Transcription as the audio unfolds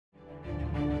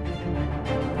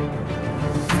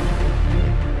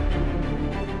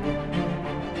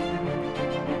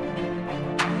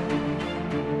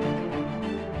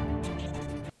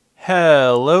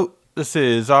Hello, this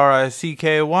is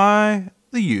RICKY,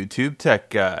 the YouTube Tech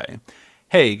Guy.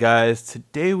 Hey guys,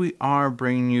 today we are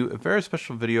bringing you a very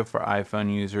special video for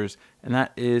iPhone users, and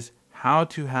that is how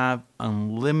to have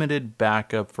unlimited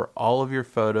backup for all of your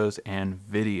photos and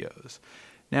videos.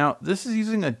 Now, this is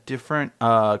using a different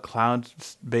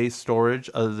cloud-based storage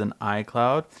other than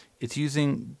iCloud. It's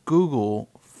using Google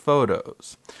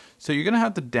Photos. So you're going to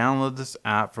have to download this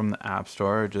app from the App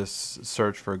Store. Just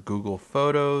search for Google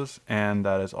Photos, and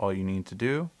that is all you need to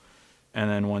do.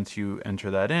 And then once you enter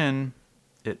that in,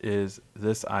 it is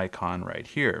this icon right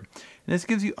here. And this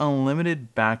gives you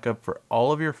unlimited backup for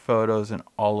all of your photos and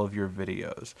all of your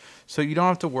videos. So you don't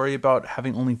have to worry about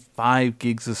having only 5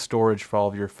 gigs of storage for all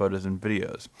of your photos and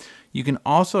videos. You can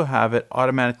also have it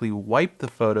automatically wipe the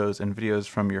photos and videos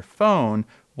from your phone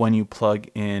when you plug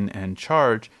in and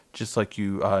charge, just like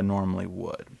you normally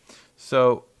would.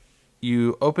 So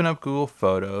you open up Google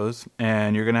Photos,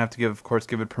 and you're going to have to of course,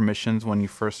 give it permissions when you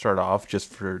first start off,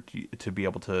 just to be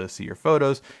able to see your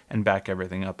photos and back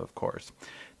everything up, of course.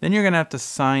 Then you're going to have to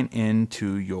sign in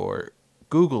to your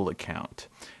Google account.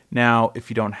 Now, if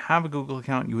you don't have a Google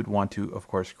account, you would want to, of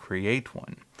course, create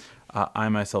one. I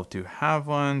myself do have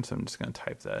one, so I'm just going to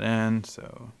type that in.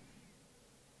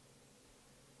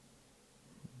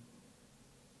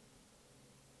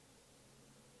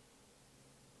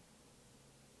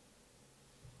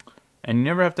 And you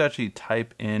never have to actually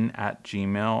type in at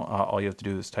Gmail. All you have to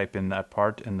do is type in that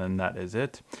part, and then that is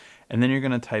it. And then you're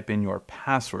going to type in your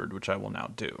password, which I will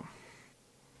now do.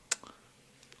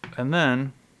 And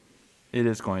then it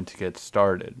is going to get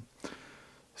started.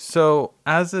 So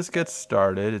as this gets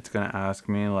started, it's going to ask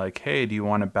me like, hey, do you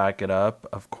want to back it up?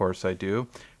 Of course I do.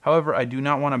 However, I do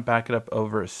not want to back it up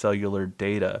over cellular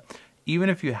data.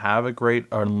 Even if you have a great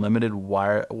unlimited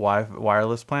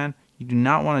wireless plan, you do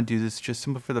not want to do this just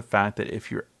simply for the fact that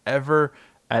if you're ever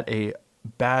at a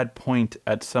bad point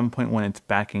at some point when it's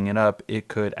backing it up, it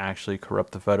could actually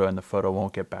corrupt the photo and the photo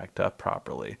won't get backed up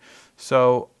properly.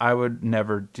 So I would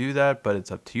never do that, but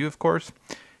it's up to you, of course.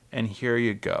 And here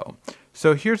you go.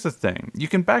 So here's the thing. You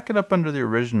can back it up under the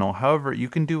original. However, you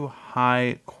can do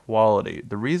high quality.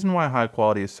 The reason why high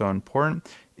quality is so important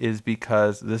is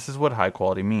because this is what high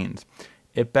quality means.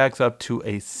 It backs up to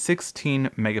a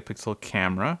 16 megapixel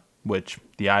camera, which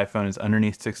the iPhone is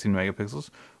underneath 16 megapixels,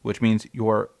 which means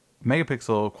your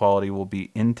megapixel quality will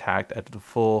be intact at the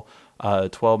full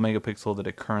 12 megapixel that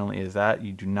it currently is at.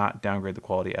 You do not downgrade the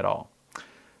quality at all.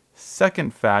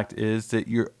 Second fact is that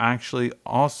you're actually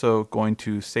also going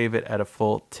to save it at a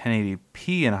full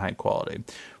 1080p in high quality,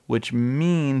 which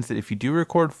means that if you do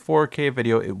record 4K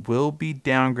video, it will be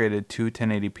downgraded to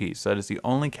 1080p. So that is the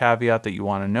only caveat that you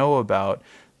want to know about,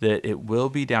 that it will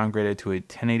be downgraded to a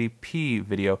 1080p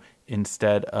video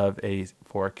instead of a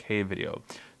 4K video.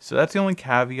 So that's the only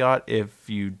caveat. If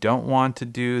you don't want to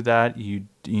do that, you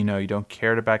don't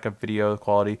care to back up video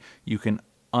quality, you can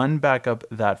unback up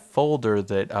that folder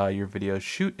that your videos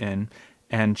shoot in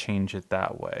and change it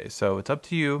that way. So it's up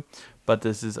to you, but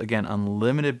this is, again,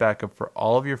 unlimited backup for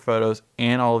all of your photos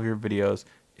and all of your videos.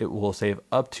 It will save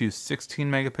up to 16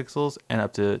 megapixels and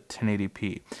up to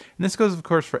 1080p. And this goes, of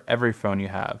course, for every phone you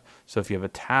have. So if you have a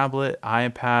tablet,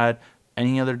 iPad,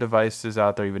 any other devices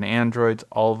out there, even Androids,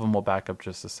 all of them will back up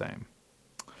just the same.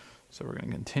 So we're going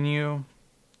to continue.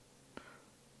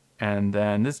 And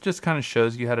then this just kind of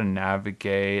shows you how to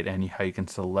navigate and how you can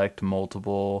select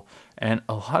multiple, and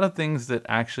a lot of things that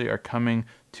actually are coming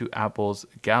to Apple's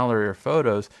gallery or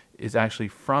photos is actually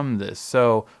from this.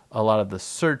 So a lot of the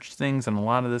search things and a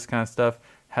lot of this kind of stuff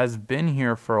has been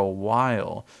here for a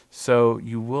while. So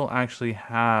you will actually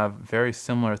have very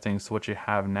similar things to what you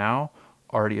have now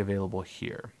already available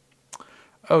here.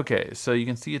 Okay, so you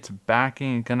can see it's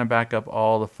gonna back up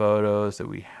all the photos that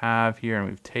we have here and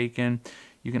we've taken.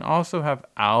 You can also have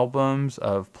albums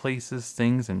of places,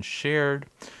 things, and shared.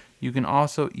 You can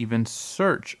also even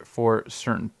search for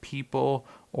certain people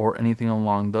or anything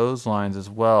along those lines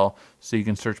as well. So you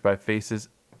can search by faces.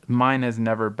 Mine has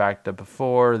never backed up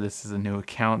before. This is a new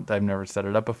account. I've never set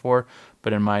it up before.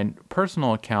 But in my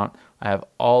personal account, I have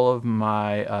all of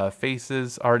my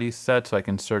faces already set, so I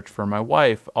can search for my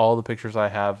wife, all the pictures I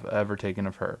have ever taken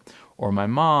of her, or my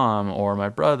mom, or my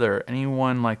brother,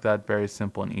 anyone like that. Very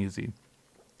simple and easy.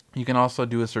 You can also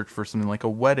do a search for something like a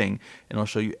wedding, and it'll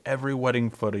show you every wedding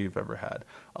photo you've ever had.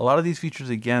 A lot of these features,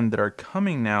 again, that are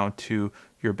coming now to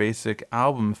your basic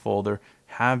album folder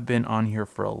have been on here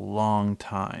for a long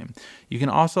time. You can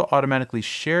also automatically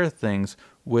share things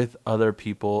with other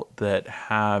people that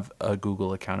have a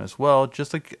Google account as well.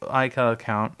 Just like iCloud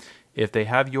account, if they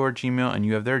have your Gmail and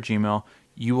you have their Gmail,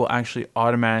 you will actually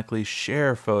automatically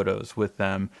share photos with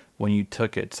them when you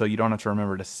took it. So you don't have to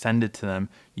remember to send it to them.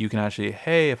 You can actually,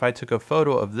 hey, if I took a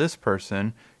photo of this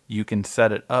person, you can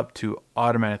set it up to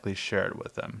automatically share it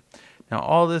with them. Now,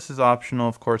 all this is optional,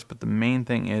 of course, but the main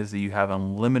thing is that you have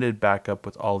unlimited backup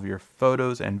with all of your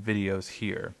photos and videos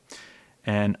here.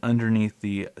 And underneath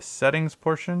the settings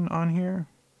portion on here,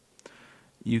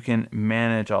 you can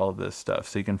manage all of this stuff.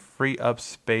 So you can free up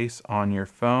space on your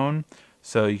phone.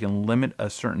 So you can limit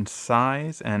a certain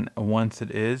size, and once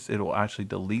it will actually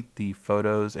delete the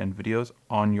photos and videos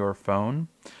on your phone.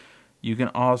 You can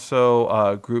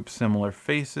also group similar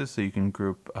faces, so you can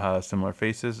group similar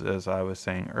faces, as I was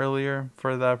saying earlier,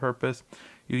 for that purpose.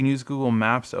 You can use Google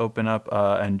Maps to open up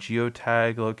and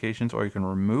geotag locations, or you can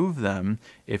remove them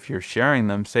if you're sharing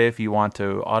them. Say if you want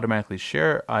to automatically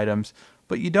share items,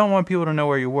 but you don't want people to know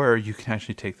where you were, you can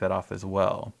actually take that off as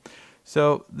well.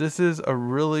 So this is a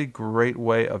really great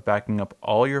way of backing up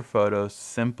all your photos,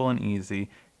 simple and easy,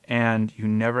 and you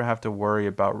never have to worry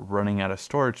about running out of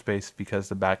storage space because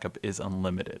the backup is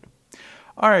unlimited.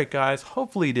 Alright guys,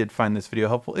 hopefully you did find this video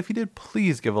helpful. If you did,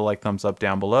 please give a like, thumbs up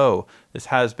down below. This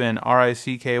has been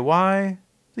RICKY,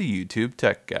 the YouTube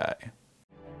Tech Guy.